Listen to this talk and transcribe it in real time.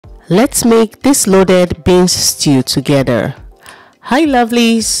Let's make this loaded beans stew together. Hi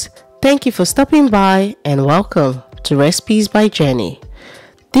lovelies, thank you for stopping by and welcome to Recipes by Jenny.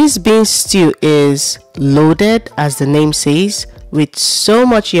 This beans stew is loaded, as the name says, with so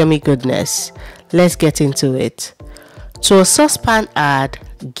much yummy goodness. Let's get into it. To a saucepan, add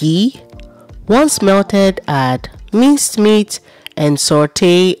ghee. Once melted, add minced meat and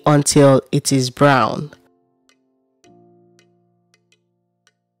saute until it is brown.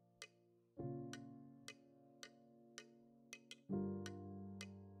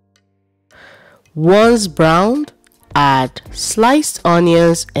 Once browned, add sliced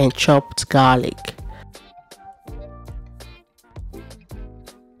onions and chopped garlic.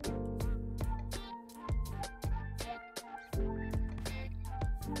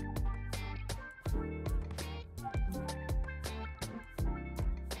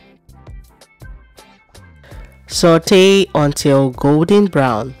 Saute until golden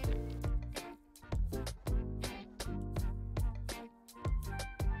brown.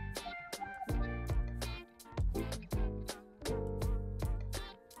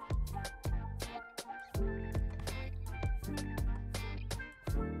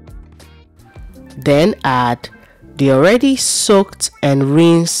 Then add the already soaked and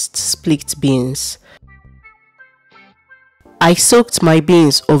rinsed split beans. I soaked my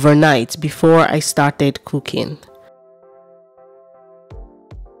beans overnight before I started cooking.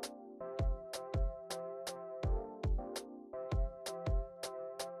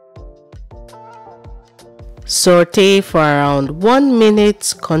 Saute for around 1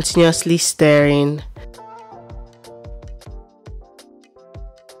 minute, continuously stirring.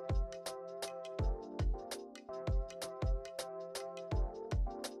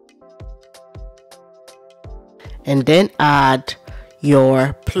 And then add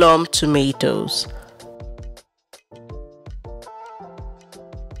your plum tomatoes,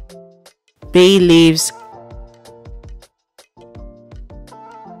 bay leaves,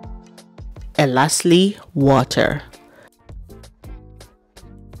 and lastly, water.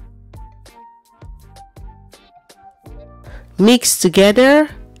 Mix together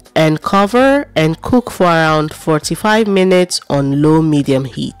and cover and cook for around 45 minutes on low-medium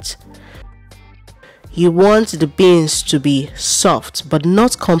heat. You want the beans to be soft but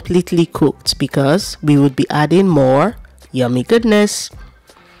not completely cooked because we would be adding more yummy goodness.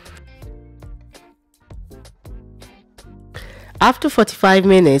 After 45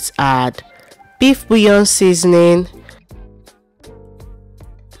 minutes, add beef bouillon seasoning,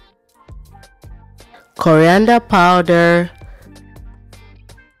 coriander powder,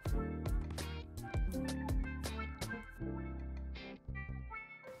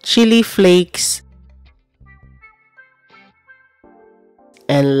 chili flakes,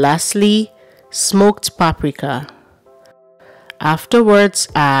 and lastly, smoked paprika. Afterwards,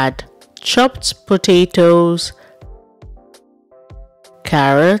 add chopped potatoes,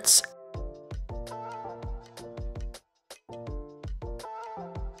 carrots,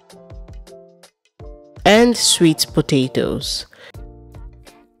 and sweet potatoes.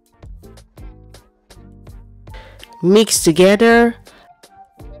 Mix together.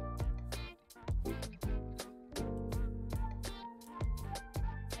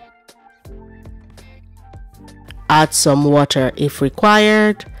 Add some water if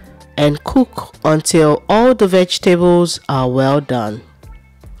required and cook until all the vegetables are well done.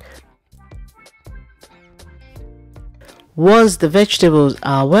 Once the vegetables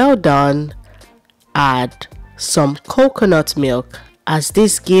are well done, add some coconut milk, as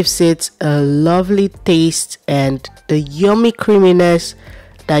this gives it a lovely taste and the yummy creaminess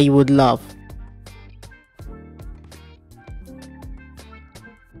that you would love.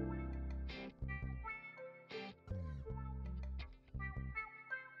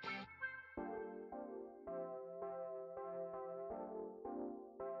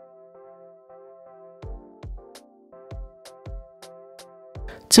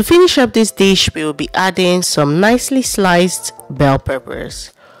 To finish up this dish, we will be adding some nicely sliced bell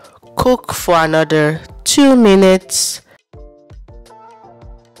peppers. Cook for another 2 minutes.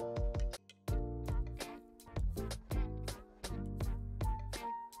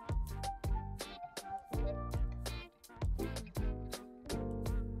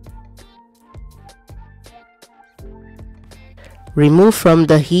 Remove from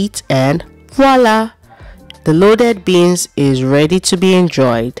the heat and voila! The loaded beans is ready to be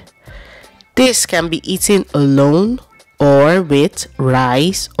enjoyed. This can be eaten alone or with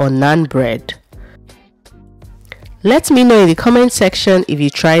rice or naan bread. Let me know in the comment section if you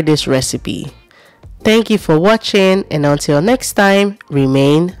tried this recipe. Thank you for watching, and until next time,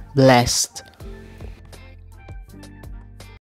 remain blessed.